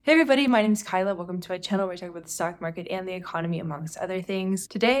everybody, my name is Kyla. Welcome to my channel where I talk about the stock market and the economy amongst other things.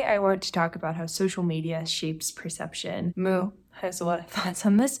 Today I want to talk about how social media shapes perception. Moo has a lot of thoughts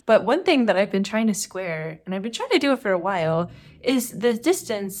on this, but one thing that I've been trying to square, and I've been trying to do it for a while, is the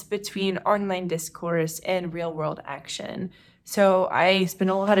distance between online discourse and real world action. So I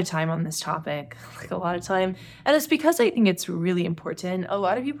spend a lot of time on this topic, like a lot of time, and it's because I think it's really important. A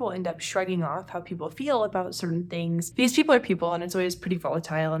lot of people end up shrugging off how people feel about certain things because people are people and it's always pretty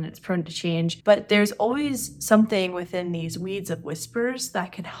volatile and it's prone to change. But there's always something within these weeds of whispers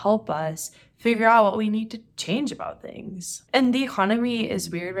that can help us figure out what we need to change about things. And the economy is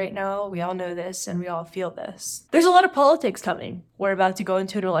weird right now. We all know this and we all feel this. There's a lot of politics coming. We're about to go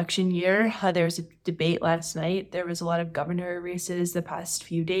into an election year. There was a debate last night. There was a lot of governor races the past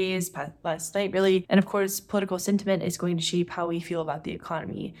few days, last night really. And of course, political sentiment is going to shape how we feel about the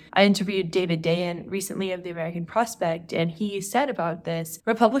economy. I interviewed David Dayen recently of the American Prospect, and he said about this,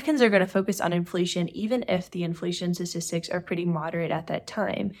 Republicans are going to focus on inflation even if the inflation statistics are pretty moderate at that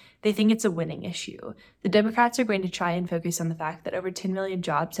time. They think it's a winning issue. The Democrats are going to try and focus on the fact that over 10 million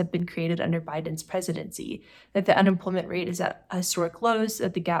jobs have been created under Biden's presidency, that the unemployment rate is at historic lows,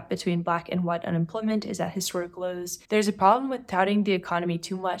 that the gap between black and white unemployment is at historic lows. There's a problem with touting the economy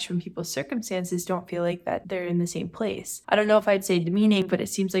too much when people's circumstances don't feel like that they're in the same place. I don't know if I'd say demeaning, but it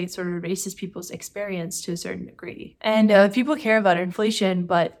seems like it sort of erases people's experience to a certain degree. And people care about inflation,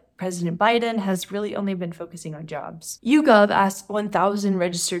 but President Biden has really only been focusing on jobs. YouGov asked 1,000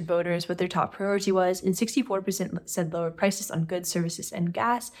 registered voters what their top priority was, and 64% said lower prices on goods, services, and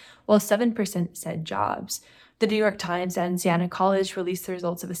gas, while 7% said jobs. The New York Times and Siena College released the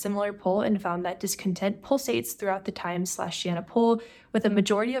results of a similar poll and found that discontent pulsates throughout the Times/Siena poll, with a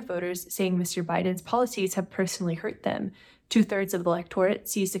majority of voters saying Mr. Biden's policies have personally hurt them. 2/3 of the electorate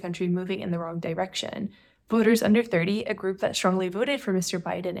sees the country moving in the wrong direction. Voters under 30, a group that strongly voted for Mr.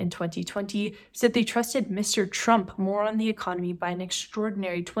 Biden in 2020, said they trusted Mr. Trump more on the economy by an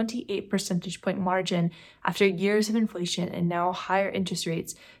extraordinary 28 percentage point margin after years of inflation and now higher interest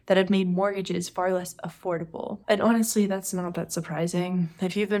rates that have made mortgages far less affordable. And honestly, that's not that surprising.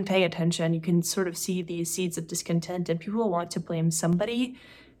 If you've been paying attention, you can sort of see these seeds of discontent and people want to blame somebody.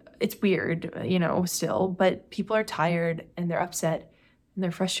 It's weird, still, but people are tired and they're upset. And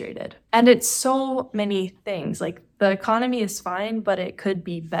they're frustrated. And it's so many things. Like, the economy is fine, but it could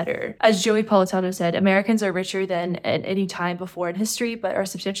be better. As Joey Politano said, Americans are richer than at any time before in history, but are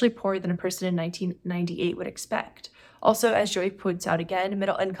substantially poorer than a person in 1998 would expect. Also, as Joey points out again,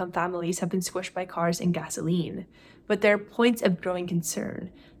 middle-income families have been squished by cars and gasoline. But there are points of growing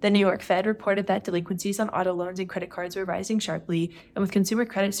concern. The New York Fed reported that delinquencies on auto loans and credit cards were rising sharply, and with consumer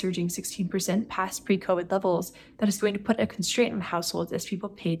credit surging 16% past pre-COVID levels, that is going to put a constraint on households as people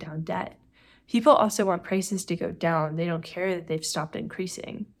pay down debt. People also want prices to go down. They don't care that they've stopped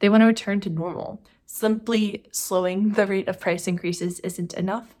increasing. They want to return to normal. Simply slowing the rate of price increases isn't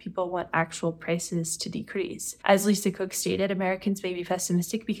enough. People want actual prices to decrease. As Lisa Cook stated, Americans may be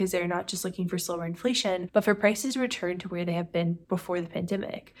pessimistic because they're not just looking for slower inflation, but for prices to return to where they have been before the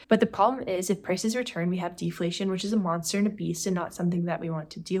pandemic. But the problem is, if prices return, we have deflation, which is a monster and a beast and not something that we want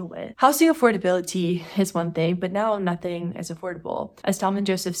to deal with. Housing affordability is one thing, but now nothing is affordable. As Tom and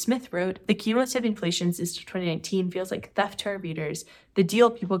Joseph Smith wrote, the cumulative inflation since 2019 feels like theft to our readers. The deal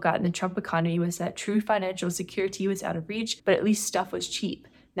people got in the Trump economy was that true financial security was out of reach, but at least stuff was cheap.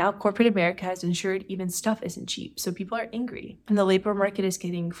 Now corporate America has ensured even stuff isn't cheap, so people are angry. And the labor market is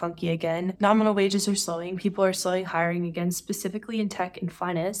getting funky again. Nominal wages are slowing. People are slowly hiring again, specifically in tech and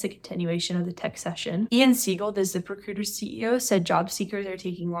finance, the continuation of the tech session. Ian Siegel, the ZipRecruiter CEO, said job seekers are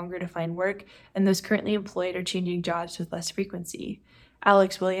taking longer to find work, and those currently employed are changing jobs with less frequency.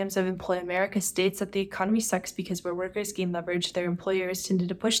 Alex Williams of Employ America states that the economy sucks because where workers gain leverage, their employers tended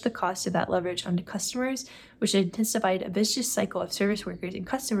to push the cost of that leverage onto customers, which intensified a vicious cycle of service workers and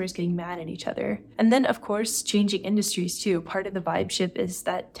customers getting mad at each other. And then, of course, changing industries too. Part of the vibe shift is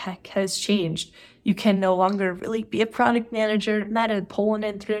that tech has changed. You can no longer really be a product manager, not pulling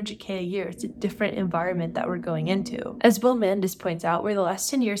in $300K a year. It's a different environment that we're going into. As Bill Mandis points out, where the last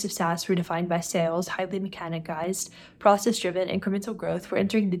 10 years of SaaS were defined by sales, highly mechanized, process-driven, incremental growth, we're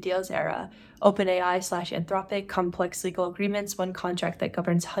entering the deals era. OpenAI/Anthropic, complex legal agreements, one contract that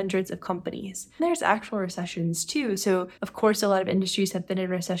governs hundreds of companies. And there's actual recessions too. So, of course, a lot of industries have been in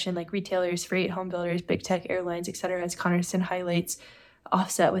recession, like retailers, freight, home builders, big tech, airlines, etc., as Connerson highlights,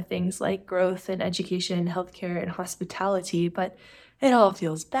 offset with things like growth and education, healthcare, and hospitality. But It all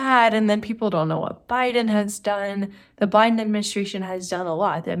feels bad, and then people don't know what Biden has done. The Biden administration has done a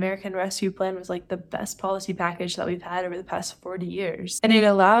lot. The American Rescue Plan was like the best policy package that we've had over the past 40 years. And it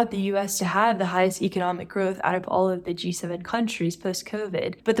allowed the US to have the highest economic growth out of all of the G7 countries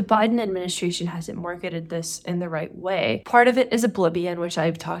post-COVID. But the Biden administration hasn't marketed this in the right way. Part of it is oblivion, which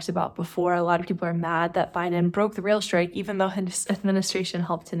I've talked about before. A lot of people are mad that Biden broke the rail strike, even though his administration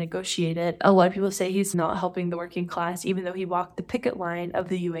helped to negotiate it. A lot of people say he's not helping the working class, even though he walked the picket line of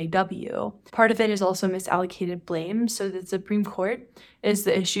the UAW. Part of it is also misallocated blame. So the Supreme Court is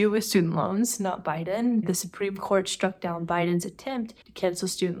the issue with student loans, not Biden. The Supreme Court struck down Biden's attempt to cancel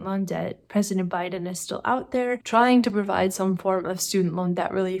student loan debt. President Biden is still out there trying to provide some form of student loan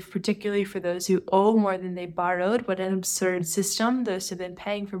debt relief, particularly for those who owe more than they borrowed. What an absurd system. Those who have been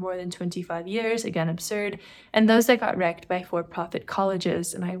paying for more than 25 years, again, absurd. And those that got wrecked by for-profit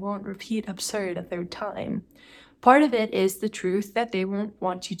colleges, and I won't repeat absurd a third time. Part of it is the truth that they won't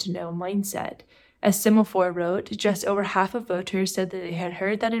want you to know mindset. As Semaphore wrote, just over half of voters said that they had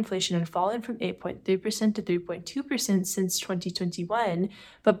heard that inflation had fallen from 8.3% to 3.2% since 2021,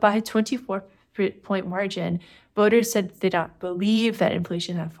 but by a 24-point margin, voters said they don't believe that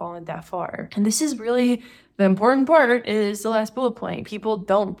inflation had fallen that far. And this is really the important part, is the last bullet point. People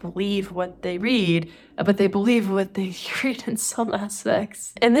don't believe what they read, but they believe what they read in some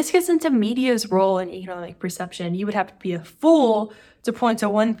aspects. And this gets into media's role in economic perception. You would have to be a fool to point to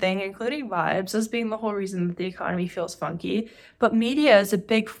one thing, including vibes, as being the whole reason that the economy feels funky. But media is a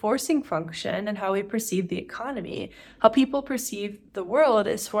big forcing function in how we perceive the economy. How people perceive the world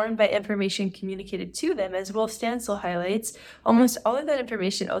is formed by information communicated to them. As Will Stansel highlights, almost all of that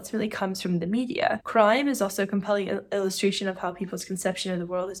information ultimately comes from the media. Crime is also a compelling illustration of how people's conception of the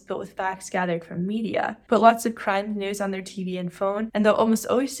world is built with facts gathered from media. Put lots of crime news on their TV and phone, and they'll almost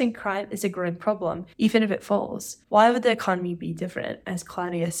always think crime is a growing problem, even if it falls. Why would the economy be different? As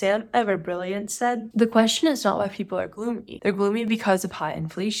Claudia Sam, ever brilliant, said, the question is not why people are gloomy. They're gloomy because of high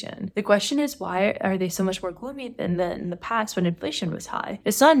inflation. The question is, why are they so much more gloomy than in the past when inflation was high?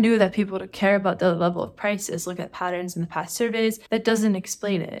 It's not new that people don't care about the level of prices. Look at patterns in the past surveys. That doesn't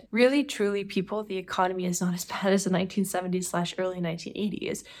explain it. Really, truly, people, the economy is not as bad as the 1970s/early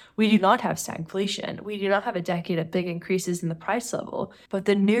 1980s. We do not have stagflation. We do not have a decade of big increases in the price level. But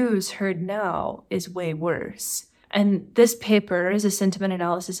the news heard now is way worse. And this paper is a sentiment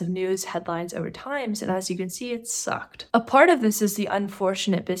analysis of news headlines over times, and as you can see, it sucked. A part of this is the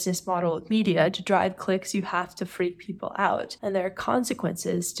unfortunate business model of media. To drive clicks, you have to freak people out, and there are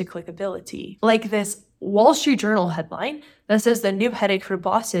consequences to clickability. Like this Wall Street Journal headline that says the new headache for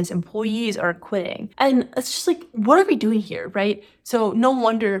bosses, employees are quitting. And it's just like, what are we doing here, right? So no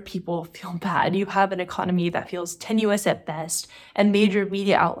wonder people feel bad. You have an economy that feels tenuous at best, and major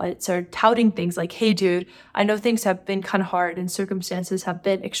media outlets are touting things like, hey dude, I know things have been kind of hard and circumstances have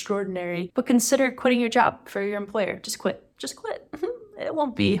been extraordinary, but consider quitting your job for your employer. Just quit. Just quit. It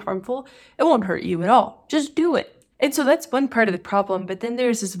won't be harmful. It won't hurt you at all. Just do it. And so that's one part of the problem, but then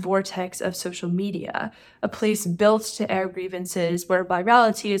there's this vortex of social media, a place built to air grievances where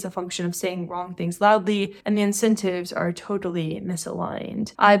virality is a function of saying wrong things loudly, and the incentives are totally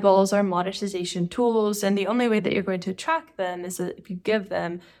misaligned. Eyeballs are monetization tools, and the only way that you're going to attract them is that if you give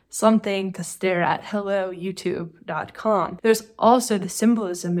them something to stare at. HelloYouTube.com. There's also the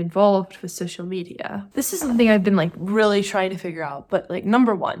symbolism involved with social media. This is something I've been really trying to figure out, but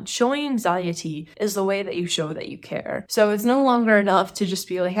number one, showing anxiety is the way that you show that you care. So it's no longer enough to just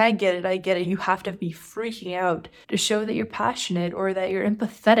be like, I get it. You have to be freaking out to show that you're passionate or that you're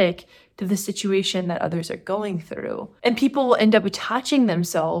empathetic to the situation that others are going through. And people will end up attaching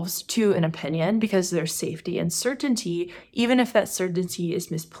themselves to an opinion because there's safety and certainty, even if that certainty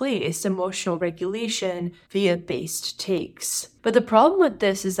is misplaced, emotional regulation via based takes. But the problem with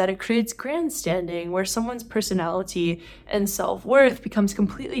this is that it creates grandstanding where someone's personality and self-worth becomes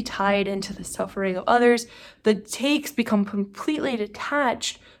completely tied into the suffering of others. The takes become completely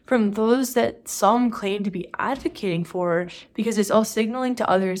detached from those that some claim to be advocating for because it's all signaling to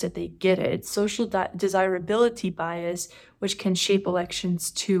others that they get it. Social desirability bias, which can shape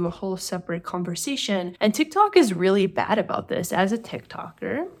elections to a whole separate conversation. And TikTok is really bad about this. As a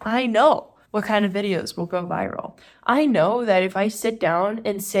TikToker, I know what kind of videos will go viral. I know that if I sit down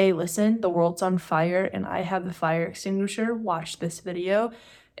and say, listen, the world's on fire and I have the fire extinguisher, watch this video,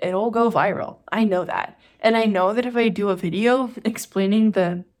 it'll go viral. I know that. And I know that if I do a video explaining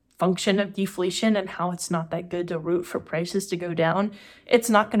the function of deflation and how it's not that good to root for prices to go down, it's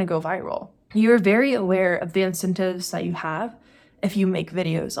not going to go viral. You're very aware of the incentives that you have if you make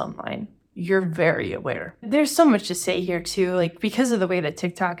videos online. you're very aware. There's so much to say here too, like because of the way that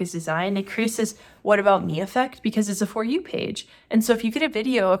TikTok is designed, it creates this what about me effect because it's a For You page. And so if you get a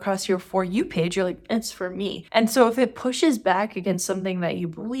video across your For You page, you're like, it's for me. And so if it pushes back against something that you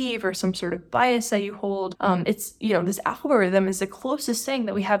believe or some sort of bias that you hold, it's, this algorithm is the closest thing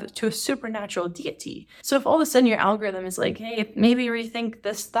that we have to a supernatural deity. So if all of a sudden your algorithm is like, hey, maybe rethink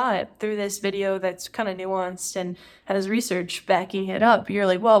this thought through this video that's kind of nuanced and has research backing it up, you're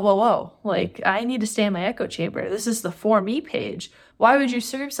like, whoa. Like, I need to stay in my echo chamber. This is the For Me page. Why would you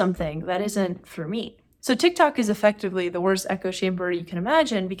serve something that isn't for me? So TikTok is effectively the worst echo chamber you can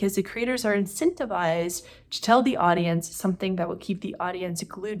imagine because the creators are incentivized to tell the audience something that will keep the audience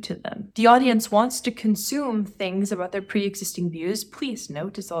glued to them. The audience wants to consume things about their pre-existing views. Please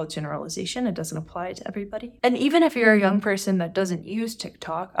note, it's all a generalization. It doesn't apply to everybody. And even if you're a young person that doesn't use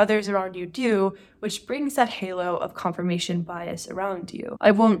TikTok, others around you do, which brings that halo of confirmation bias around you. I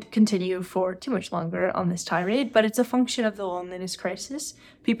won't continue for too much longer on this tirade, but it's a function of the loneliness crisis,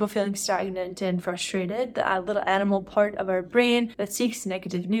 people feeling stagnant and frustrated, the little animal part of our brain that seeks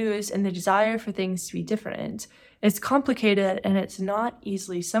negative news, and the desire for things to be different. It's complicated and it's not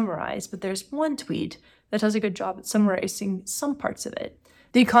easily summarized, but there's one tweet that does a good job at summarizing some parts of it.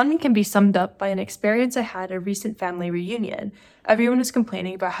 The economy can be summed up by an experience I had at a recent family reunion. Everyone was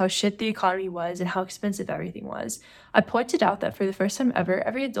complaining about how shit the economy was and how expensive everything was. I pointed out that for the first time ever,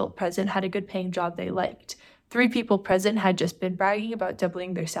 every adult present had a good paying job they liked. 3 people present had just been bragging about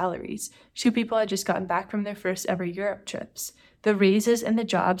doubling their salaries. 2 people had just gotten back from their first ever Europe trips. The raises and the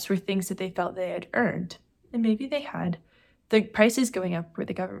jobs were things that they felt they had earned. And maybe they had. The prices going up were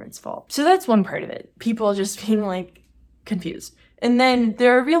the government's fault. So that's one part of it. People just being like confused. And then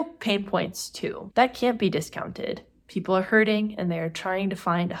there are real pain points too. That can't be discounted. People are hurting and they are trying to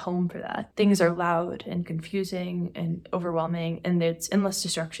find a home for that. Things are loud and confusing and overwhelming, and it's endless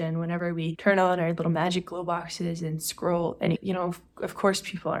destruction whenever we turn on our little magic glow boxes and scroll. And, of course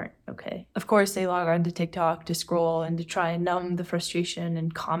people aren't okay. Of course they log on to TikTok to scroll and to try and numb the frustration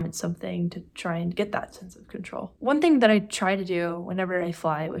and comment something to try and get that sense of control. One thing that I try to do whenever I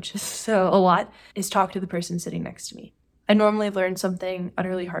fly, which is a lot, is talk to the person sitting next to me. I normally learn something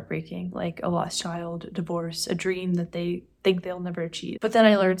utterly heartbreaking, like a lost child, divorce, a dream that they think they'll never achieve. But then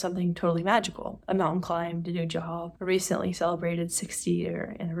I learned something totally magical, a mountain climb, a new job, a recently celebrated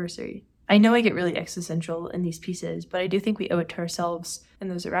 60-year anniversary. I know I get really existential in these pieces, but I do think we owe it to ourselves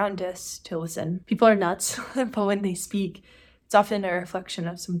and those around us to listen. People are nuts, but when they speak, it's often a reflection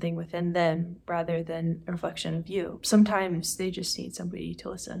of something within them rather than a reflection of you. Sometimes they just need somebody to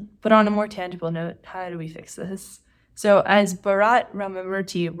listen. But on a more tangible note, how do we fix this? So as Bharat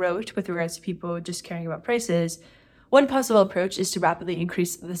Ramamurthy wrote with regards to people just caring about prices, one possible approach is to rapidly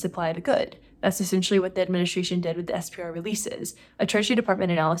increase the supply of a good. That's essentially what the administration did with the SPR releases. A Treasury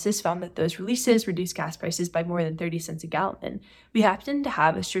Department analysis found that those releases reduced gas prices by more than 30 cents a gallon. We happen to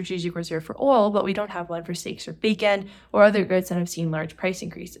have a strategic reserve for oil, but we don't have one for steaks or bacon or other goods that have seen large price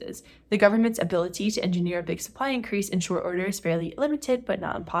increases. The government's ability to engineer a big supply increase in short order is fairly limited, but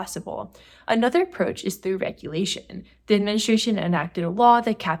not impossible. Another approach is through regulation. The administration enacted a law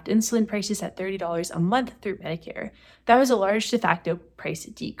that capped insulin prices at $30 a month through Medicare. That was a large de facto price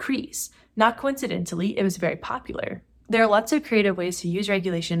decrease. Not coincidentally, it was very popular. There are lots of creative ways to use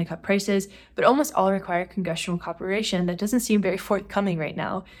regulation to cut prices, but almost all require congressional cooperation that doesn't seem very forthcoming right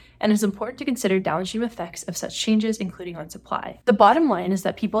now, and it's important to consider downstream effects of such changes, including on supply. The bottom line is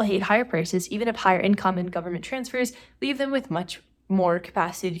that people hate higher prices, even if higher income and government transfers leave them with much more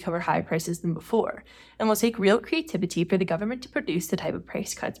capacity to cover higher prices than before, and will take real creativity for the government to produce the type of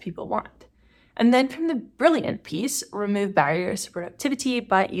price cuts people want. And then from the brilliant piece, Remove Barriers to Productivity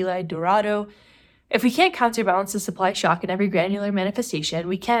by Eli Dorado, if we can't counterbalance the supply shock in every granular manifestation,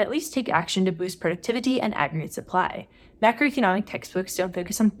 we can at least take action to boost productivity and aggregate supply. Macroeconomic textbooks don't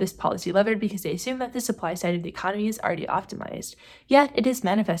focus on this policy lever because they assume that the supply side of the economy is already optimized. Yet, it is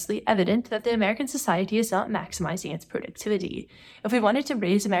manifestly evident that the American society is not maximizing its productivity. If we wanted to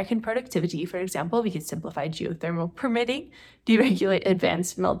raise American productivity, for example, we could simplify geothermal permitting, deregulate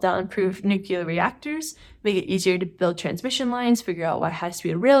advanced meltdown-proof nuclear reactors, make it easier to build transmission lines, figure out why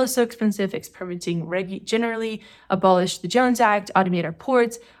high-speed rail is so expensive, fix permitting generally, abolish the Jones Act, automate our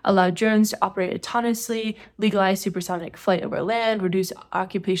ports, allow drones to operate autonomously, legalize supersonic flight over land, reduce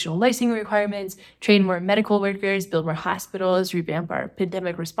occupational licensing requirements, train more medical workers, build more hospitals, revamp our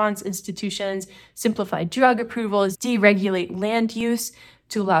pandemic response institutions, simplify drug approvals, deregulate land use,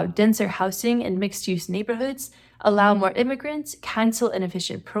 to allow denser housing and mixed-use neighborhoods, allow more immigrants, cancel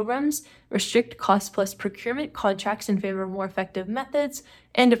inefficient programs, restrict cost-plus procurement contracts in favor of more effective methods,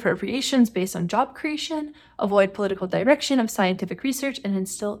 and appropriations based on job creation, avoid political direction of scientific research, and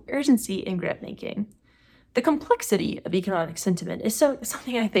instill urgency in grant-making. The complexity of economic sentiment is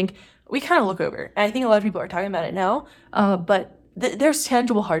something I think we kind of look over. And I think a lot of people are talking about it now, but there's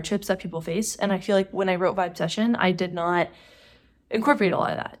tangible hardships that people face. And I feel like when I wrote Vibe Session, I did not incorporate a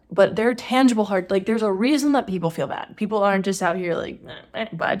lot of that. But there are tangible there's a reason that people feel bad. People aren't just out here like,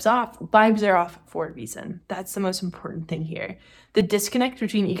 vibes off. Vibes are off for a reason. That's the most important thing here. The disconnect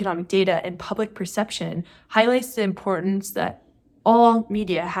between economic data and public perception highlights the importance that all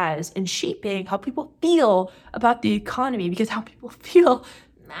media has in shaping how people feel about the economy, because how people feel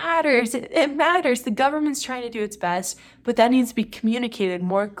matters. It matters. The government's trying to do its best, but that needs to be communicated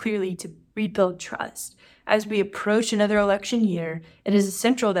more clearly to rebuild trust. As we approach another election year, it is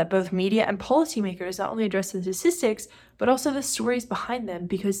essential that both media and policymakers not only address the statistics, but also the stories behind them,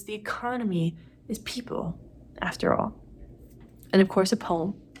 because the economy is people, after all. And of course, a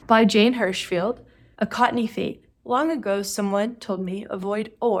poem by Jane Hirschfield, A Cottony Fate. Long ago, someone told me,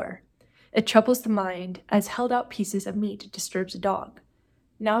 avoid ore. It troubles the mind as held out pieces of meat disturbs a dog.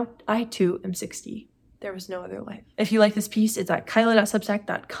 Now I too am 60. There was no other life. If you like this piece, it's at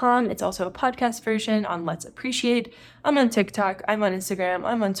kyla.substack.com. It's also a podcast version on Let's Appreciate. I'm on TikTok, I'm on Instagram,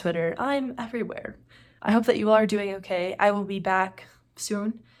 I'm on Twitter, I'm everywhere. I hope that you all are doing okay. I will be back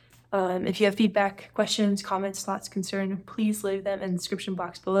soon. If you have feedback, questions, comments, thoughts, concerns, please leave them in the description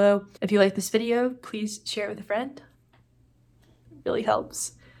box below. If you like this video, please share it with a friend. It really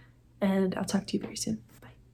helps. And I'll talk to you very soon.